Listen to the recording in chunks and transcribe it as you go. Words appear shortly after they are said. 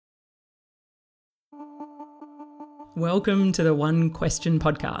Welcome to the One Question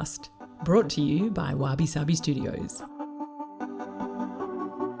podcast, brought to you by Wabi Sabi Studios.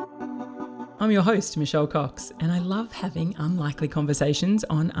 I'm your host, Michelle Cox, and I love having unlikely conversations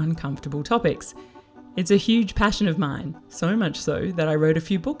on uncomfortable topics. It's a huge passion of mine, so much so that I wrote a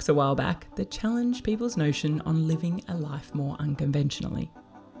few books a while back that challenge people's notion on living a life more unconventionally.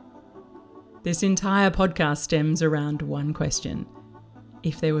 This entire podcast stems around one question.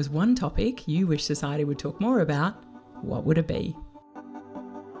 If there was one topic you wish society would talk more about, what would it be?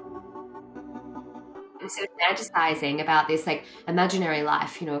 Instead of fantasizing about this imaginary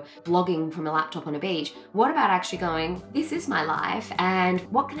life, blogging from a laptop on a beach, what about actually going, this is my life and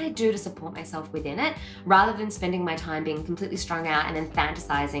what can I do to support myself within it, rather than spending my time being completely strung out and then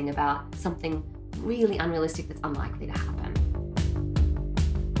fantasizing about something really unrealistic that's unlikely to happen.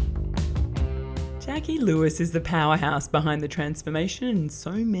 Jackie Lewis is the powerhouse behind the transformation in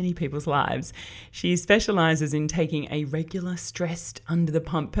so many people's lives. She specialises in taking a regular, stressed,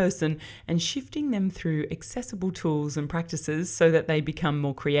 under-the-pump person and shifting them through accessible tools and practices so that they become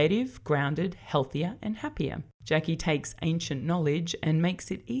more creative, grounded, healthier and happier. Jackie takes ancient knowledge and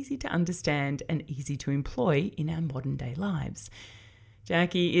makes it easy to understand and easy to employ in our modern-day lives.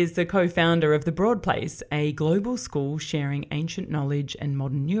 Jackie is the co-founder of The Broad Place, a global school sharing ancient knowledge and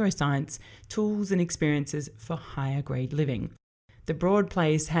modern neuroscience, tools and experiences for higher grade living. The Broad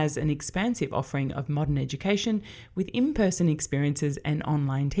Place has an expansive offering of modern education with in-person experiences and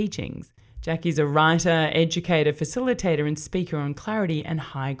online teachings. Jackie's a writer, educator, facilitator and speaker on clarity and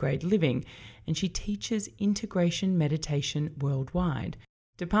high grade living, and she teaches integration meditation worldwide.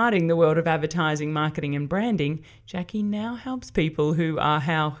 Departing the world of advertising, marketing and branding, Jackie now helps people who are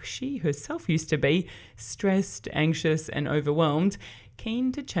how she herself used to be, stressed, anxious and overwhelmed,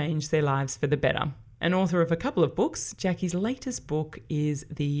 keen to change their lives for the better. An author of a couple of books, Jackie's latest book is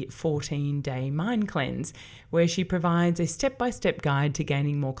the 14-Day Mind Cleanse, where she provides a step-by-step guide to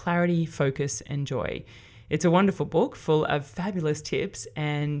gaining more clarity, focus and joy. It's a wonderful book full of fabulous tips,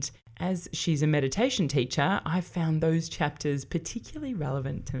 and as she's a meditation teacher, I've found those chapters particularly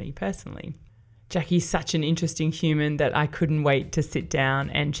relevant to me personally. Jackie's such an interesting human that I couldn't wait to sit down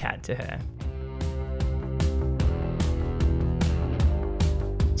and chat to her.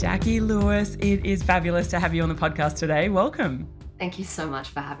 Jackie Lewis, it is fabulous to have you on the podcast today. Welcome. Thank you so much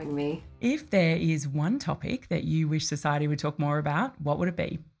for having me. If there is one topic that you wish society would talk more about, what would it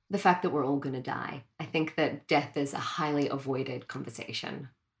be? The fact that we're all going to die. I think that death is a highly avoided conversation.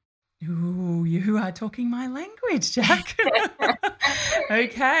 Ooh, you are talking my language, Jack.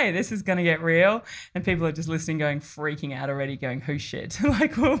 Okay, this is going to get real. And people are just listening, freaking out already, going, oh shit.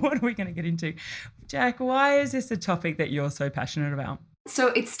 Well, what are we going to get into? Jack, why is this a topic that you're so passionate about? So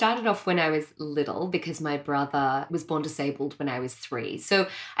it started off when I was little because my brother was born disabled when I was 3. So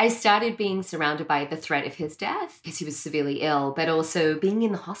I started being surrounded by the threat of his death because he was severely ill, but also being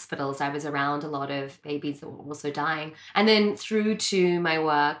in the hospitals. I was around a lot of babies that were also dying. And then through to my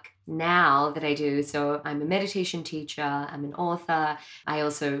work now that I do. So I'm a meditation teacher, I'm an author. I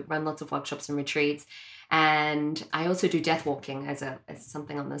also run lots of workshops and retreats. And I also do death walking as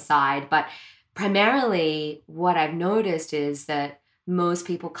something on the side. But primarily what I've noticed is that most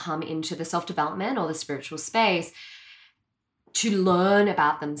people come into the self-development or the spiritual space to learn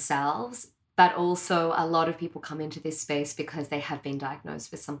about themselves, but also a lot of people come into this space because they have been diagnosed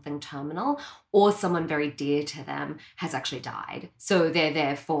with something terminal or someone very dear to them has actually died. So they're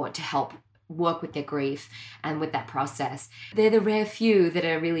there to help work with their grief and with that process. They're the rare few that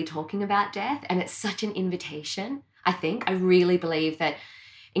are really talking about death, and it's such an invitation, I think. I really believe that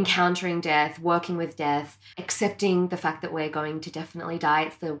encountering death, working with death, accepting the fact that we're going to definitely die.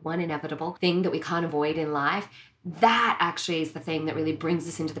 It's the one inevitable thing that we can't avoid in life. That actually is the thing that really brings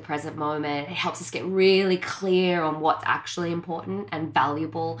us into the present moment. It helps us get really clear on what's actually important and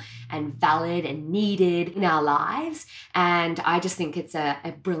valuable and valid and needed in our lives. And I just think it's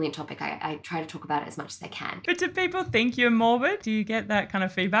a brilliant topic. I try to talk about it as much as I can. But do people think you're morbid? Do you get that kind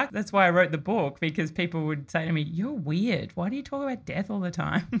of feedback? That's why I wrote the book, because people would say to me, you're weird. Why do you talk about death all the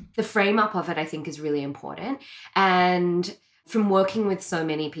time? The frame up of it, I think, is really important. And from working with so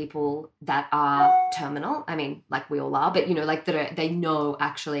many people that are terminal, I mean, like we all are, but they know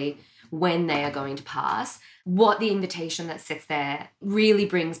actually when they are going to pass, what the invitation that sits there really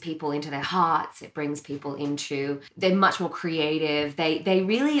brings people into their hearts. It brings people into, they're much more creative. They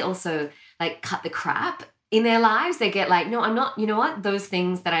really also cut the crap in their lives. They get like, no, I'm not, you know what, those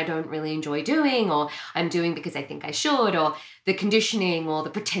things that I don't really enjoy doing, or I'm doing because I think I should, or the conditioning or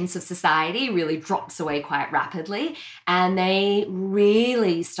the pretense of society really drops away quite rapidly. And they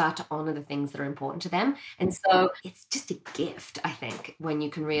really start to honor the things that are important to them. And so it's just a gift, I think, when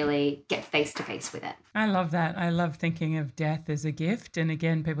you can really get face to face with it. I love that. I love thinking of death as a gift. And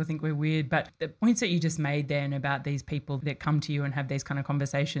again, people think we're weird, but the points that you just made then about these people that come to you and have these kind of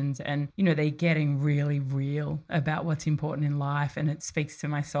conversations, and, you know, they're getting really real about what's important in life. And it speaks to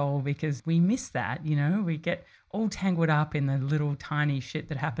my soul because we miss that, you know, we get all tangled up in the little tiny shit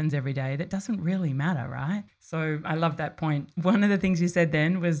that happens every day that doesn't really matter, right? So I love that point. One of the things you said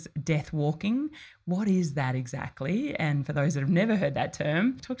then was death walking. What is that exactly? And for those that have never heard that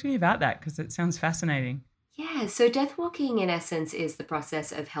term, talk to me about that because it sounds fascinating. Yeah, so death walking in essence is the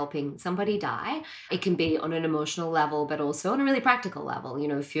process of helping somebody die. It can be on an emotional level, but also on a really practical level, you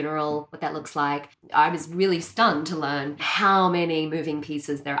know, funeral, what that looks like. I was really stunned to learn how many moving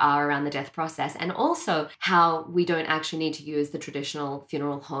pieces there are around the death process, and also how we don't actually need to use the traditional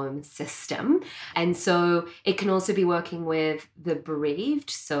funeral home system. And so it can also be working with the bereaved.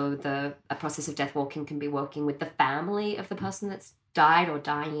 So a process of death walking can be working with the family of the person that's died or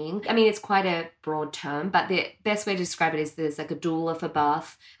dying. I mean, it's quite a broad term, but the best way to describe it is there's like a doula for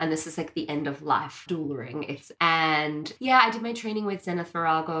birth, and this is like the end of life doulaing. And yeah, I did my training with Zenith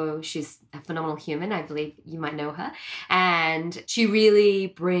Virago. She's a phenomenal human. I believe you might know her. And she really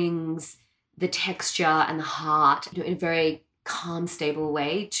brings the texture and the heart in a very calm, stable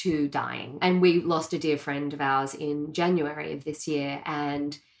way to dying. And we lost a dear friend of ours in January of this year,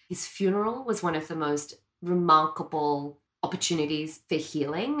 and his funeral was one of the most remarkable opportunities for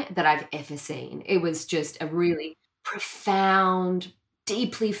healing that I've ever seen. It was just a really profound,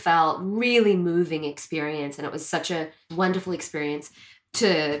 deeply felt, really moving experience. And it was such a wonderful experience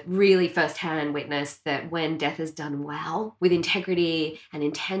to really firsthand witness that when death is done well, with integrity and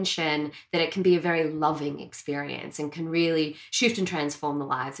intention, that it can be a very loving experience and can really shift and transform the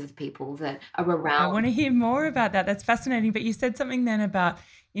lives of the people that are around. I want to hear more about that. That's fascinating. But you said something then about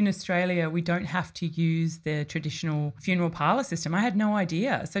in Australia, we don't have to use the traditional funeral parlour system. I had no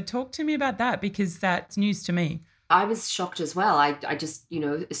idea. So talk to me about that because that's news to me. I was shocked as well. I just,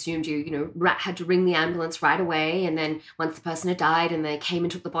 assumed you had to ring the ambulance right away. And then once the person had died and they came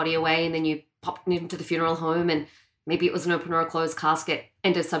and took the body away, and then you popped it into the funeral home and maybe it was an open or a closed casket,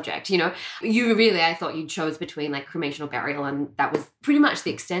 end of subject, I thought you chose between like cremation or burial, and that was pretty much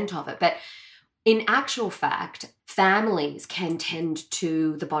the extent of it. But in actual fact, families can tend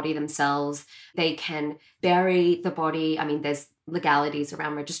to the body themselves. They can bury the body. I mean, there's legalities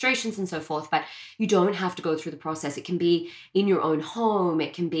around registrations and so forth, but you don't have to go through the process. It can be in your own home.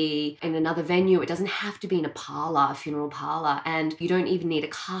 It can be in another venue. It doesn't have to be in a funeral parlor, and you don't even need a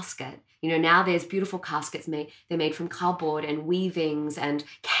casket. Now there's beautiful caskets they're made from cardboard and weavings and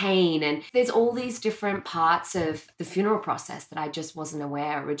cane. And there's all these different parts of the funeral process that I just wasn't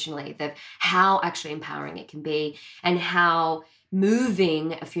aware originally, that how actually empowering it can be and how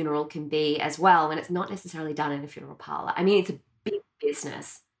moving a funeral can be as well when it's not necessarily done in a funeral parlor. I mean, it's a big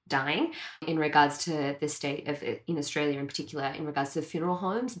business dying in regards to the state of in Australia in particular, in regards to the funeral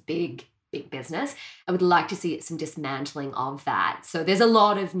homes, big business. I would like to see some dismantling of that. So there's a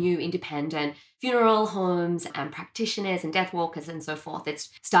lot of new independent funeral homes and practitioners and death walkers and so forth. It's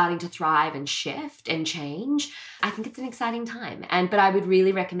starting to thrive and shift and change. I think it's an exciting time. But I would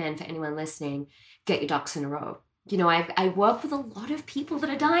really recommend for anyone listening, get your ducks in a row. I work with a lot of people that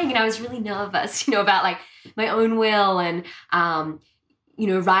are dying, and I was really nervous, about like my own will and,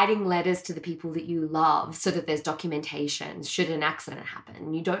 writing letters to the people that you love so that there's documentation should an accident happen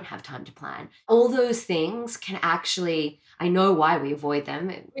and you don't have time to plan. All those things can actually, I know why we avoid them,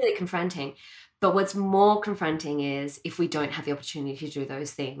 it's really confronting. But what's more confronting is if we don't have the opportunity to do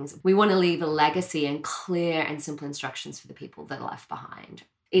those things, we want to leave a legacy and clear and simple instructions for the people that are left behind.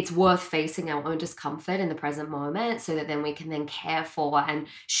 It's worth facing our own discomfort in the present moment so that then we can then care for and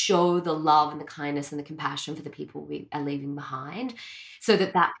show the love and the kindness and the compassion for the people we are leaving behind, so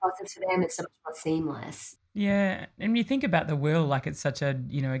that process for them is so much more seamless. Yeah. And you think about the will, like it's such a,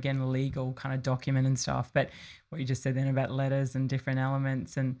 again, legal kind of document and stuff. But what you just said then about letters and different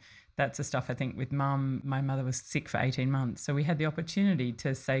elements, and that's the stuff I think with Mum. My mother was sick for 18 months. So we had the opportunity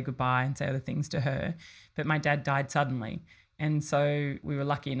to say goodbye and say other things to her. But my dad died suddenly. And so we were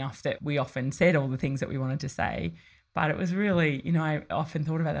lucky enough that we often said all the things that we wanted to say. But it was really, I often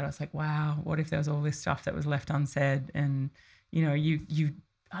thought about that. I was like, wow, what if there was all this stuff that was left unsaid? And, you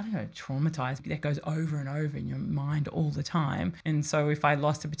I don't know, traumatized. That goes over and over in your mind all the time. And so if I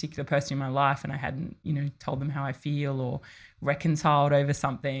lost a particular person in my life and I hadn't, told them how I feel or reconciled over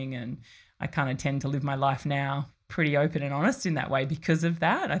something, and I kind of tend to live my life now pretty open and honest in that way because of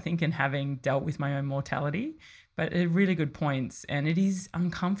that, I think, and having dealt with my own mortality. But really good points, and it is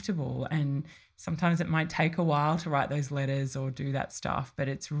uncomfortable, and sometimes it might take a while to write those letters or do that stuff, but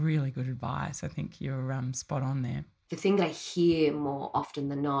it's really good advice. I think you're spot on there. The thing that I hear more often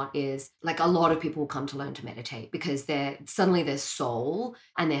than not is like a lot of people will come to learn to meditate because suddenly their soul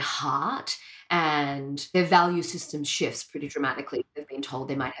and their heart and their value system shifts pretty dramatically. They've been told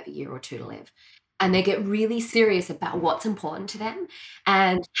they might have a year or two to live. And they get really serious about what's important to them.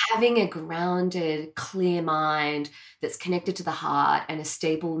 And having a grounded, clear mind that's connected to the heart and a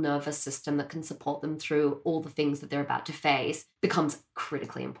stable nervous system that can support them through all the things that they're about to face becomes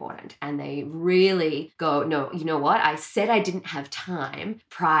critically important. And they really go, no, you know what? I said I didn't have time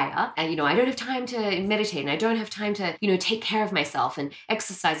prior, and, I don't have time to meditate, and I don't have time to, take care of myself and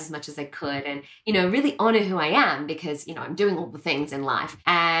exercise as much as I could, and, really honor who I am because, I'm doing all the things in life.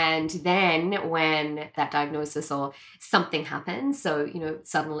 And then when that diagnosis or something happens, so,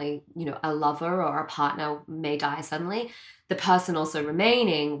 suddenly, a lover or a partner may die suddenly, the person also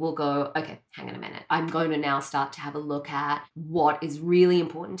remaining will go, okay, hang on a minute. I'm going to now start to have a look at what is really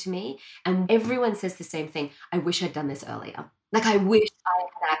important to me. And everyone says the same thing. I wish I'd done this earlier. Like, I wish I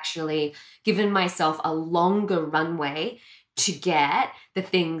had actually given myself a longer runway to get the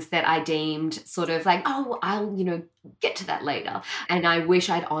things that I deemed sort of like, oh, I'll, get to that later. And I wish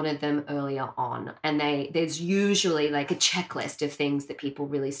I'd honored them earlier on. And there's usually like a checklist of things that people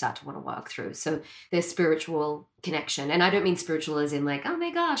really start to want to work through. So there's spiritual connection. And I don't mean spiritual as in like, oh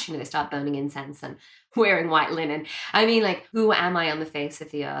my gosh, they start burning incense and wearing white linen. I mean, like, who am I on the face of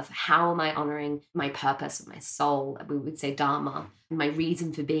the earth? How am I honoring my purpose, my soul? We would say dharma, my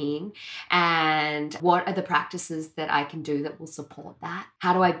reason for being. And what are the practices that I can do that will support that?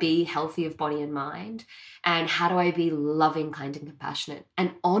 How do I be healthy of body and mind? And how do I be loving, kind, and compassionate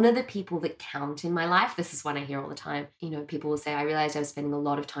and honor the people that count in my life? This is what I hear all the time. People will say, I realized I was spending a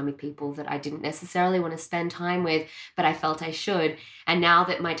lot of time with people that I didn't necessarily want to spend time with, but I felt I should. And now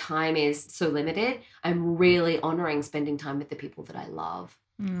that my time is so limited, I'm really honoring spending time with the people that I love.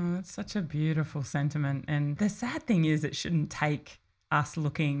 Oh, that's such a beautiful sentiment. And the sad thing is it shouldn't take us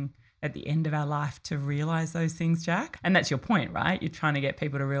looking at the end of our life to realize those things, Jack. And that's your point, right? You're trying to get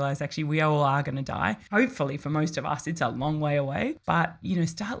people to realize actually we all are going to die. Hopefully for most of us, it's a long way away. But,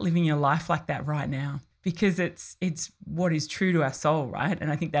 start living your life like that right now because it's what is true to our soul, right?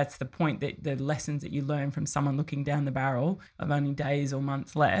 And I think that's the point, that the lessons that you learn from someone looking down the barrel of only days or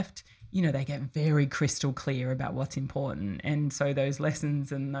months left, they get very crystal clear about what's important. And so those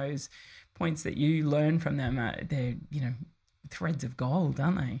lessons and those points that you learn from them, they're, threads of gold,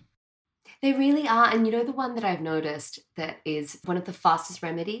 aren't they? They really are. And the one that I've noticed that is one of the fastest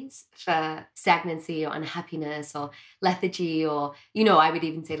remedies for stagnancy or unhappiness or lethargy or, I would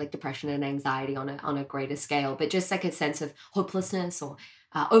even say like depression and anxiety on a greater scale, but just like a sense of hopelessness or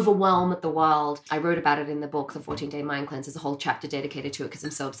overwhelm at the world. I wrote about it in the book, The 14-Day Mind Cleanse. There's a whole chapter dedicated to it because I'm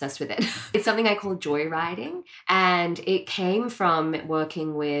so obsessed with it. It's something I call joyriding. And it came from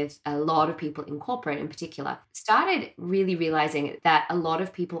working with a lot of people in corporate in particular. Started really realizing that a lot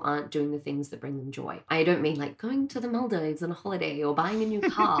of people aren't doing the things that bring them joy. I don't mean like going to the Maldives on a holiday or buying a new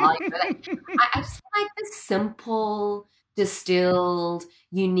car. I just like the simple, distilled,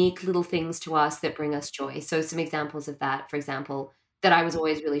 unique little things to us that bring us joy. So some examples of that, for example, that I was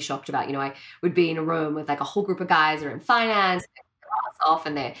always really shocked about. I would be in a room with like a whole group of guys that are in finance, off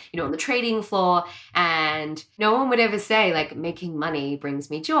and they're, on the trading floor, and no one would ever say like making money brings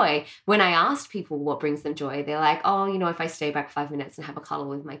me joy. When I asked people what brings them joy, they're like, oh, if I stay back 5 minutes and have a cuddle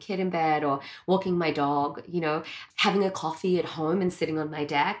with my kid in bed, or walking my dog, having a coffee at home and sitting on my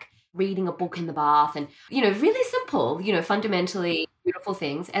deck, reading a book in the bath, and, really simple, fundamentally beautiful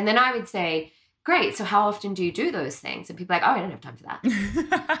things. And then I would say, great, so how often do you do those things? And people are like, oh, I don't have time for that.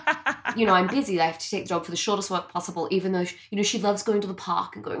 I'm busy. I have to take the dog for the shortest walk possible, even though, she loves going to the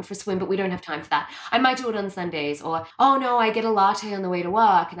park and going for a swim, but we don't have time for that. I might do it on Sundays. Or, oh, no, I get a latte on the way to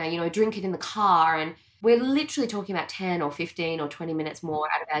work and I, drink it in the car. And we're literally talking about 10 or 15 or 20 minutes more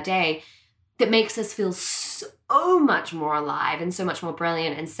out of our day that makes us feel so much more alive and so much more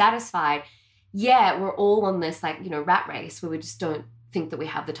brilliant and satisfied. Yeah, we're all on this rat race where we just don't think that we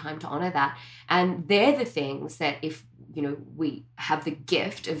have the time to honor that. And they're the things that if, we have the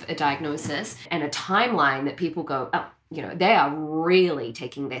gift of a diagnosis and a timeline that people go, oh, they are really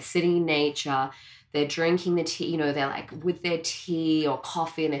taking their sitting in nature, they're drinking the tea, they're like with their tea or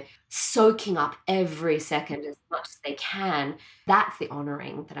coffee and they're soaking up every second as much as they can. That's the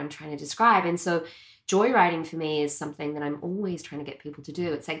honoring that I'm trying to describe. And so joyriding for me is something that I'm always trying to get people to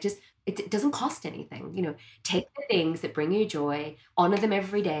do. It's like just, it doesn't cost anything. Take the things that bring you joy, honor them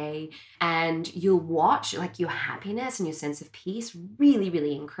every day, and you'll watch like your happiness and your sense of peace really,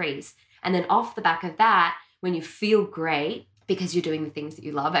 really increase. And then off the back of that, when you feel great because you're doing the things that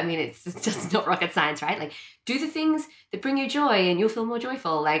you love, I mean, it's just not rocket science, right? Like, do the things that bring you joy and you'll feel more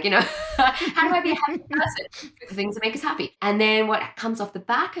joyful. Like, how do I be a happy person? Do the things that make us happy. And then what comes off the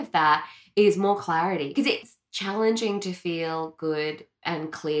back of that is more clarity, because it's challenging to feel good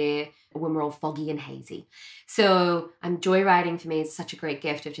and clear when we're all foggy and hazy. So joyriding for me is such a great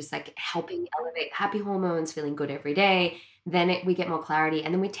gift of just like helping elevate happy hormones, feeling good every day. Then we get more clarity,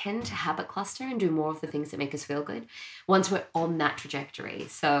 and then we tend to habit cluster and do more of the things that make us feel good once we're on that trajectory.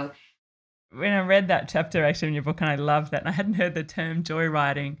 So when I read that chapter actually in your book, and I loved that, and I hadn't heard the term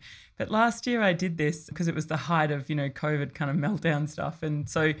joyriding, but last year I did this because it was the height of, COVID kind of meltdown stuff. And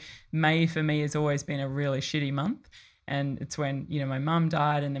so May for me has always been a really shitty month. And it's when, my mum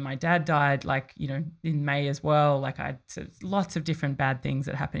died and then my dad died, in May as well. Like I had lots of different bad things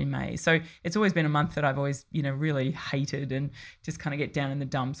that happen in May. So it's always been a month that I've always, really hated and just kind of get down in the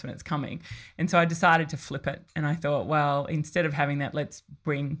dumps when it's coming. And so I decided to flip it. And I thought, well, instead of having that, let's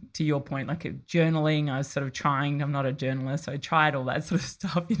bring, to your point, like journaling. I was sort of trying, I'm not a journalist, so I tried all that sort of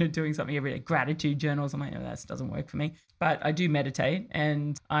stuff, doing something every day, gratitude journals. I'm like, no, that doesn't work for me. But I do meditate,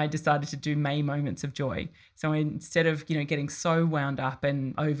 and I decided to do May moments of joy. So instead of, getting so wound up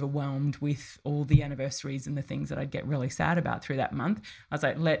and overwhelmed with all the anniversaries and the things that I'd get really sad about through that month, I was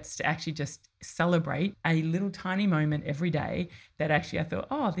like, let's actually just celebrate a little tiny moment every day that actually I thought,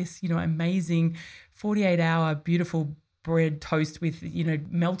 oh, this, amazing 48-hour beautiful bread toast with,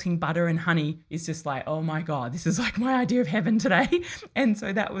 melting butter and honey is just like, oh my God, this is like my idea of heaven today. And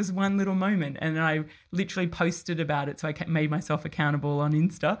so that was one little moment. And I literally posted about it. So I made myself accountable on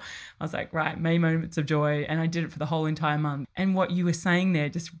Insta. I was like, right, May moments of joy. And I did it for the whole entire month. And what you were saying there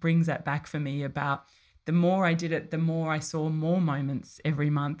just brings that back for me about the more I did it, the more I saw more moments every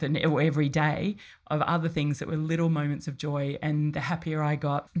month and every day of other things that were little moments of joy. And the happier I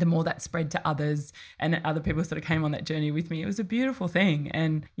got, the more that spread to others, and other people sort of came on that journey with me. It was a beautiful thing.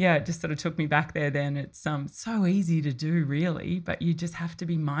 And yeah, it just sort of took me back there then. It's so easy to do really, but you just have to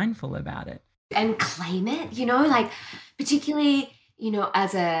be mindful about it. And claim it, like particularly,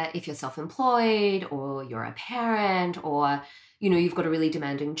 if you're self-employed or you're a parent or you've got a really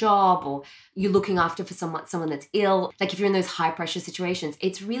demanding job or you're looking after for someone that's ill. Like if you're in those high pressure situations,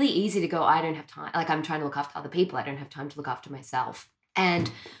 it's really easy to go, I don't have time. Like I'm trying to look after other people. I don't have time to look after myself.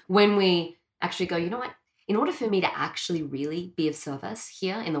 And when we actually go, you know what? In order for me to actually really be of service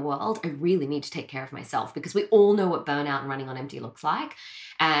here in the world, I really need to take care of myself, because we all know what burnout and running on empty looks like.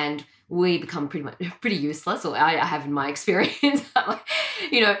 And we become pretty useless, or I have in my experience.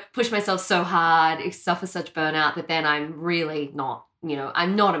 Push myself so hard, suffer such burnout that then I'm really not,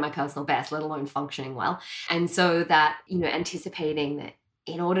 I'm not at my personal best, let alone functioning well. And so that, anticipating that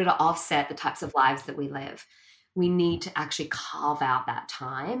in order to offset the types of lives that we live, we need to actually carve out that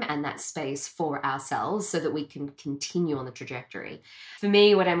time and that space for ourselves so that we can continue on the trajectory. For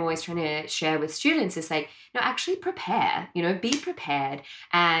me, what I'm always trying to share with students is like, actually prepare, be prepared.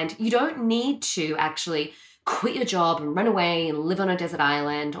 And you don't need to actually quit your job and run away and live on a desert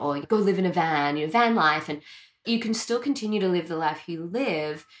island or go live in a van, van life. And you can still continue to live the life you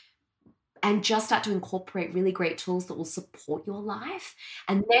live and just start to incorporate really great tools that will support your life,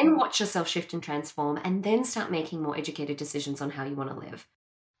 and then watch yourself shift and transform, and then start making more educated decisions on how you want to live.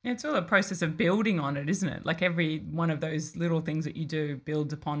 It's all a process of building on it, isn't it? Like every one of those little things that you do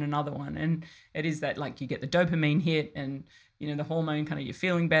builds upon another one. And it is that like you get the dopamine hit and, the hormone kind of you're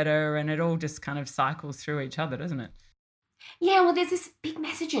feeling better, and it all just kind of cycles through each other, doesn't it? Yeah, well, there's this big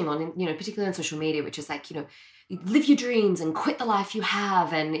messaging on, particularly on social media, which is like, live your dreams and quit the life you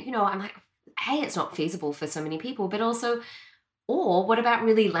have. And, I'm like, hey, it's not feasible for so many people, but also, or what about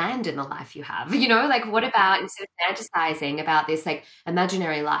really land in the life you have? Like what about instead of fantasizing about this like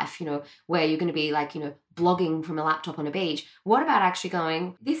imaginary life, where you're going to be like, blogging from a laptop on a beach, what about actually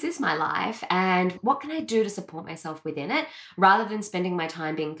going, this is my life and what can I do to support myself within it, rather than spending my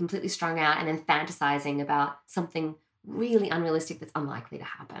time being completely strung out and then fantasizing about something really unrealistic that's unlikely to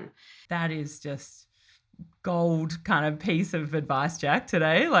happen. That is just gold kind of piece of advice, Jack,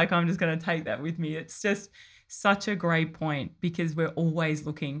 today. Like I'm just going to take that with me. It's just such a great point, because we're always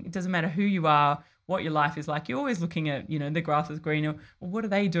looking. It doesn't matter who you are, what your life is like, you're always looking at, the grass is greener. Well, what are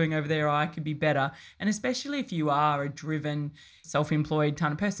they doing over there? I could be better. And especially if you are a driven, self-employed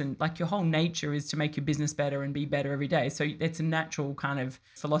kind of person, like your whole nature is to make your business better and be better every day. So it's a natural kind of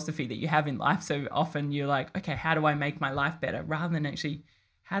philosophy that you have in life. So often you're like, okay, how do I make my life better? Rather than actually,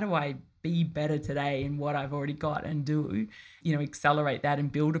 how do I be better today in what I've already got and do, accelerate that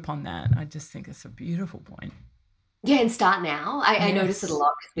and build upon that. I just think it's a beautiful point. Yeah, and start now. I Yes. notice it a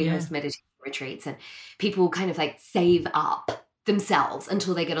lot because we Yeah. host meditation retreats and people kind of like save up themselves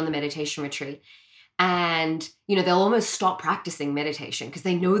until they get on the meditation retreat. And, they'll almost stop practicing meditation because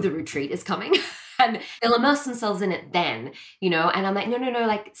they know the retreat is coming and they'll immerse themselves in it then, and I'm like, no,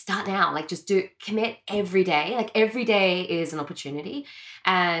 like start now, like just commit every day. Like every day is an opportunity.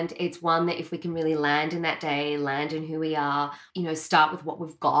 And it's one that if we can really land in that day, land in who we are, start with what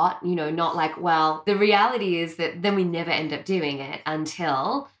we've got, not like, well, the reality is that then we never end up doing it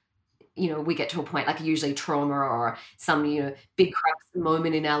until we get to a point like usually trauma or some, big crisis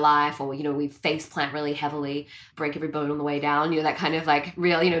moment in our life, or, we face plant really heavily, break every bone on the way down, that kind of like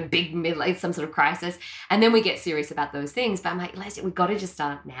real, big midlife, some sort of crisis. And then we get serious about those things. But I'm like, we've got to just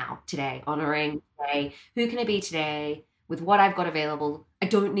start now, today, honoring today. Who can I be today with what I've got available? I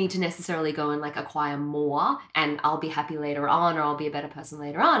don't need to necessarily go and like acquire more and I'll be happy later on, or I'll be a better person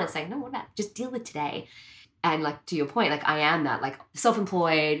later on. It's like, no, what about just deal with today? And like, to your point, like I am that, like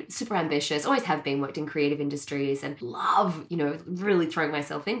self-employed, super ambitious, always have been, worked in creative industries and love, really throwing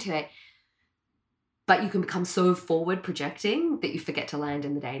myself into it. But you can become so forward projecting that you forget to land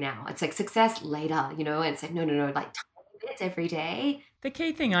in the day now. It's like success later, and it's like, no, like tiny bits every day. The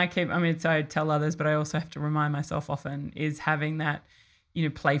key thing I tell others, but I also have to remind myself often, is having that,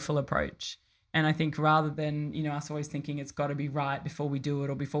 playful approach. And I think rather than, us always thinking it's got to be right before we do it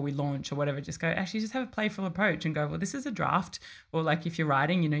or before we launch or whatever, just have a playful approach and go, well, this is a draft. Or like if you're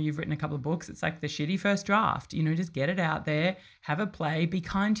writing, you've written a couple of books, it's like the shitty first draft, just get it out there, have a play, be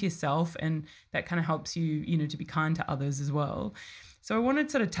kind to yourself. And that kind of helps you, to be kind to others as well. So I wanted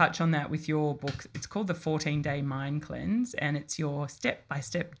to sort of touch on that with your book. It's called The 14-Day Mind Cleanse, and it's your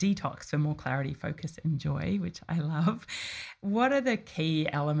step-by-step detox for more clarity, focus, and joy, which I love. What are the key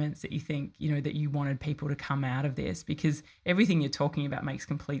elements that you think, that you wanted people to come out of this? Because everything you're talking about makes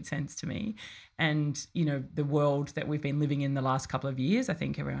complete sense to me. And, the world that we've been living in the last couple of years, I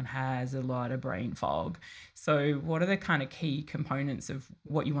think everyone has a lot of brain fog. So what are the kind of key components of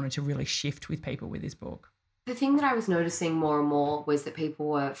what you wanted to really shift with people with this book? The thing that I was noticing more and more was that people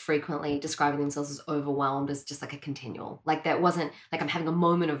were frequently describing themselves as overwhelmed as just like a continual. Like that wasn't like I'm having a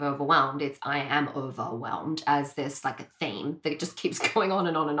moment of overwhelmed. It's I am overwhelmed as this like a theme that just keeps going on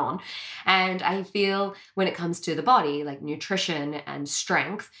and on and on. And I feel when it comes to the body, like nutrition and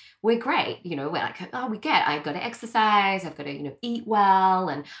strength, we're great. We're like, I've got to exercise, I've got to, eat well,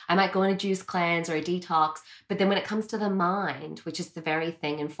 and I might go on a juice cleanse or a detox. But then when it comes to the mind, which is the very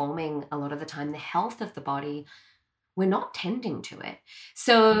thing informing a lot of the time the health of the body, we're not tending to it.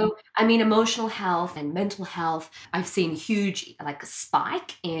 So, emotional health and mental health, I've seen huge like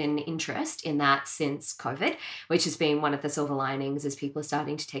spike in interest in that since COVID, which has been one of the silver linings as people are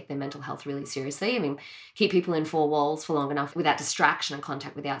starting to take their mental health really seriously. Keep people in four walls for long enough without distraction and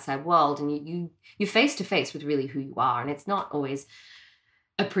contact with the outside world. And you're face to face with really who you are. And it's not always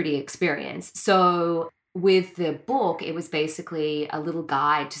a pretty experience. So with the book, it was basically a little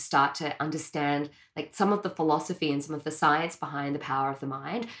guide to start to understand like some of the philosophy and some of the science behind the power of the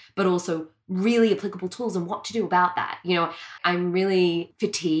mind, but also really applicable tools and what to do about that. I'm really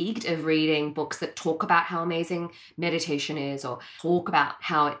fatigued of reading books that talk about how amazing meditation is or talk about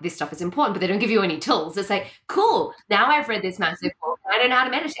how this stuff is important, but they don't give you any tools. It's like, cool, now I've read this massive book, I don't know how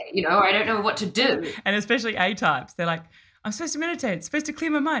to meditate, or I don't know what to do. And especially A-types, they're like, I'm supposed to meditate. It's supposed to clear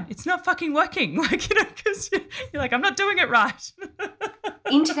my mind. It's not fucking working. Because you're like, I'm not doing it right.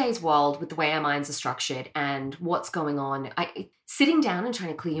 In today's world, with the way our minds are structured and what's going on, sitting down and trying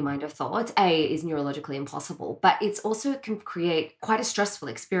to clear your mind of thoughts, is neurologically impossible, but it's also can create quite a stressful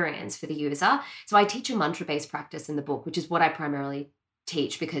experience for the user. So I teach a mantra-based practice in the book, which is what I primarily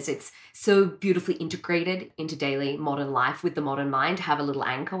teach because it's so beautifully integrated into daily modern life with the modern mind to have a little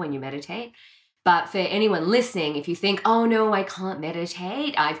anchor when you meditate. But for anyone listening, if you think, oh no, I can't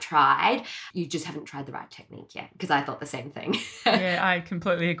meditate, I've tried, you just haven't tried the right technique yet, because I thought the same thing. Yeah, I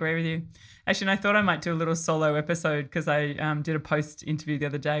completely agree with you. Actually, and I thought I might do a little solo episode because I did a post interview the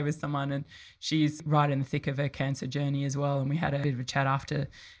other day with someone and she's right in the thick of her cancer journey as well. And we had a bit of a chat after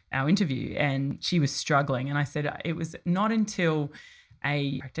our interview and she was struggling. And I said it was not until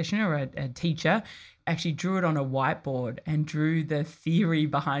a practitioner or a teacher actually drew it on a whiteboard and drew the theory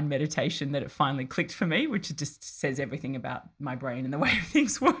behind meditation that it finally clicked for me, which just says everything about my brain and the way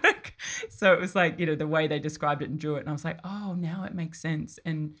things work. So it was like, the way they described it and drew it. And I was like, oh, now it makes sense.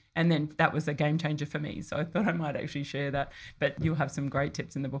 And then that was a game changer for me. So I thought I might actually share that. But you'll have some great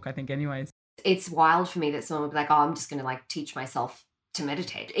tips in the book, I think, anyways. It's wild for me that someone would be like, oh, I'm just going to teach myself to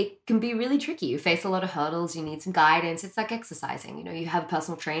meditate. It can be really tricky. You face a lot of hurdles. You need some guidance. It's like exercising. You have a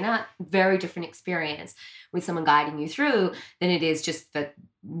personal trainer, very different experience with someone guiding you through than it is just for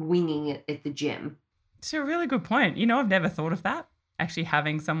winging it at the gym. It's a really good point. I've never thought of that, actually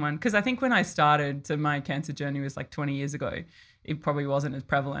having someone, because I think when I started, so my cancer journey was like 20 years ago, it probably wasn't as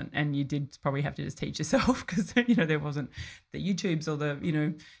prevalent, and you did probably have to just teach yourself because, there wasn't the YouTubes or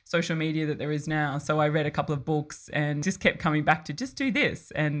the, social media that there is now. So I read a couple of books and just kept coming back to just do this,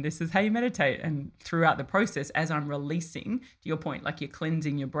 and this is how you meditate. And throughout the process, as I'm releasing, to your point, like you're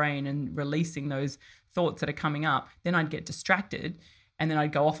cleansing your brain and releasing those thoughts that are coming up, then I'd get distracted. And then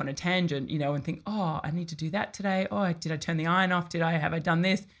I'd go off on a tangent, and think, oh, I need to do that today. Oh, did I turn the iron off? Have I done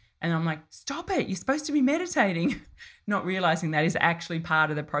this? And I'm like, stop it. You're supposed to be meditating. Not realizing that is actually part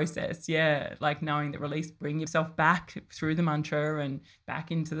of the process. Yeah. Like knowing that release, bring yourself back through the mantra and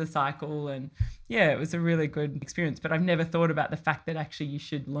back into the cycle. And yeah, it was a really good experience. But I've never thought about the fact that actually you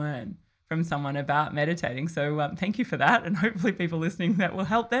should learn from someone about meditating. So thank you for that. And hopefully people listening, that will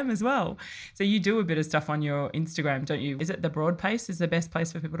help them as well. So you do a bit of stuff on your Instagram, don't you? Is it The Broad Place is the best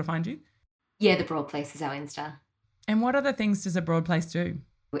place for people to find you? Yeah, The Broad Place is our Insta. And what other things does A Broad Place do?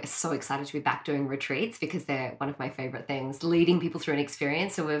 We're so excited to be back doing retreats because they're one of my favorite things, leading people through an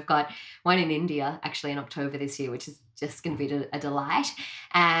experience. So we've got one in India actually in October this year, which is just going to be a delight.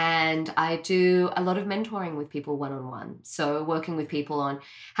 And I do a lot of mentoring with people one-on-one. So working with people on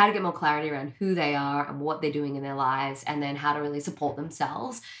how to get more clarity around who they are and what they're doing in their lives, and then how to really support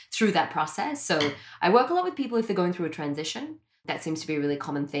themselves through that process. So I work a lot with people if they're going through a transition. That seems to be a really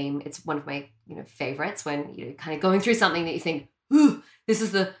common theme. It's one of my favorites when you're kind of going through something that you think, ooh, this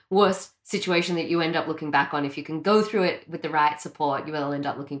is the worst situation that you end up looking back on. If you can go through it with the right support, you will end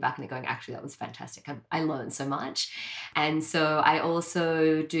up looking back and going, actually, that was fantastic. I learned so much. And so I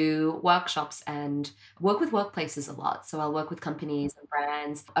also do workshops and work with workplaces a lot. So I'll work with companies and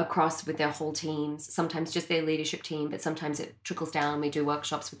brands across with their whole teams, sometimes just their leadership team, but sometimes it trickles down. We do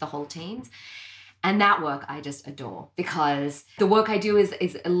workshops with the whole teams. And that work I just adore because the work I do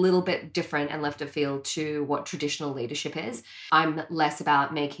is a little bit different and left of field to what traditional leadership is. I'm less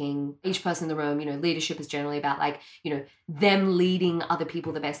about making each person in the room, leadership is generally about them leading other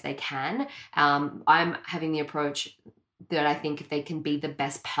people the best they can. I'm having the approach that I think if they can be the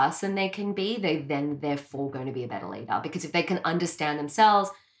best person they can be, they then therefore going to be a better leader. Because if they can understand themselves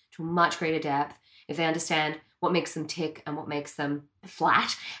to a much greater depth, if they understand what makes them tick and what makes them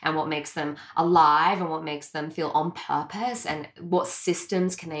flat and what makes them alive and what makes them feel on purpose and what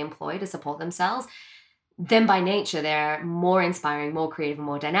systems can they employ to support themselves, then by nature they're more inspiring, more creative and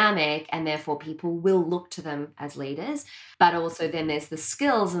more dynamic, and therefore people will look to them as leaders. But also then there's the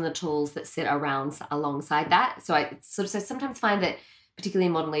skills and the tools that sit alongside that. So I sometimes find that particularly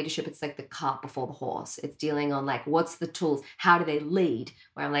in modern leadership, it's like the cart before the horse. It's dealing on what's the tools? How do they lead?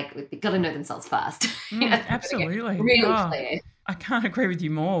 Where I'm they've got to know themselves first. Absolutely. Really clear. I can't agree with you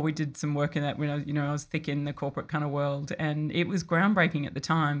more. We did some work in that when I was thick in the corporate kind of world, and it was groundbreaking at the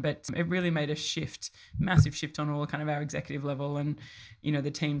time, but it really made a massive shift on all kind of our executive level and,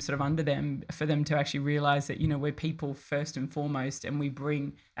 the team sort of under them, for them to actually realize that, we're people first and foremost, and we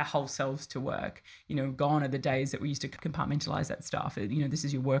bring our whole selves to work. Gone are the days that we used to compartmentalize that stuff. This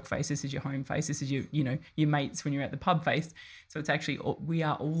is your work face, this is your home face, this is your, your mates when you're at the pub face. So it's actually, we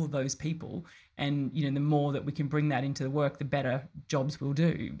are all of those people. And, the more that we can bring that into the work, the better jobs we'll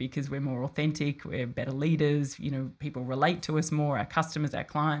do because we're more authentic, we're better leaders, people relate to us more, our customers, our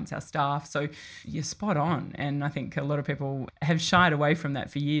clients, our staff. So you're spot on. And I think a lot of people have shied away from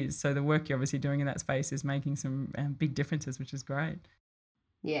that for years. So the work you're obviously doing in that space is making some big differences, which is great.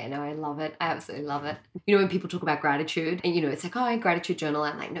 Yeah, no, I love it. I absolutely love it. When people talk about gratitude and, it's like, oh, gratitude journal.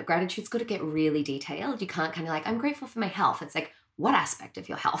 I'm like, no, gratitude's got to get really detailed. You can't kind of I'm grateful for my health. It's like, what aspect of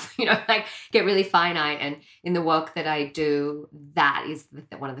your health, get really finite. And in the work that I do, that is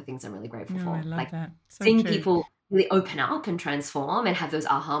one of the things I'm really grateful for. I love that. So seeing true. people really open up and transform and have those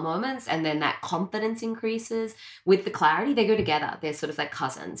aha moments, and then that confidence increases with the clarity. They go together. They're sort of like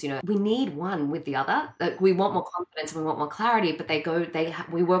cousins. We need one with the other. Like, we want more confidence and we want more clarity, but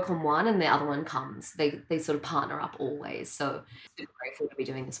we work on one and the other one comes. They sort of partner up always. So super grateful to be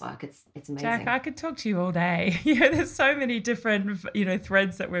doing this work. It's amazing. Jack, I could talk to you all day. There's so many different,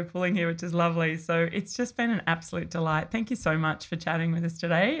 threads that we're pulling here, which is lovely. So it's just been an absolute delight. Thank you so much for chatting with us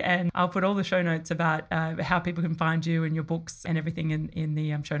today. And I'll put all the show notes about how people can find you and your books and everything in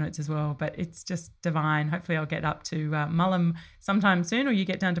the show notes as well. But it's just divine. Hopefully I'll get up to Mullum sometime soon, or you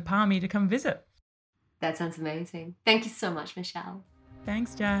get down to Palmy to come visit. That sounds amazing. Thank you so much, Michelle.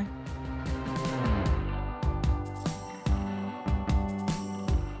 Thanks, Jack.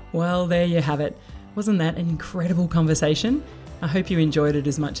 Well, there you have it. Wasn't that an incredible conversation? I hope you enjoyed it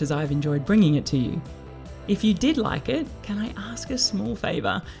as much as I've enjoyed bringing it to you. If you did like it, can I ask a small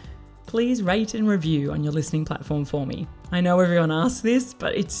favour? Please rate and review on your listening platform for me. I know everyone asks this,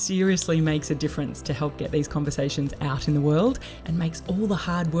 but it seriously makes a difference to help get these conversations out in the world, and makes all the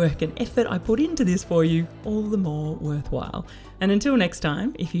hard work and effort I put into this for you all the more worthwhile. And until next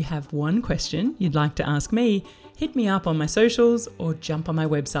time, if you have one question you'd like to ask me, hit me up on my socials or jump on my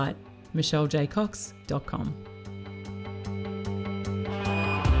website, michellejcox.com.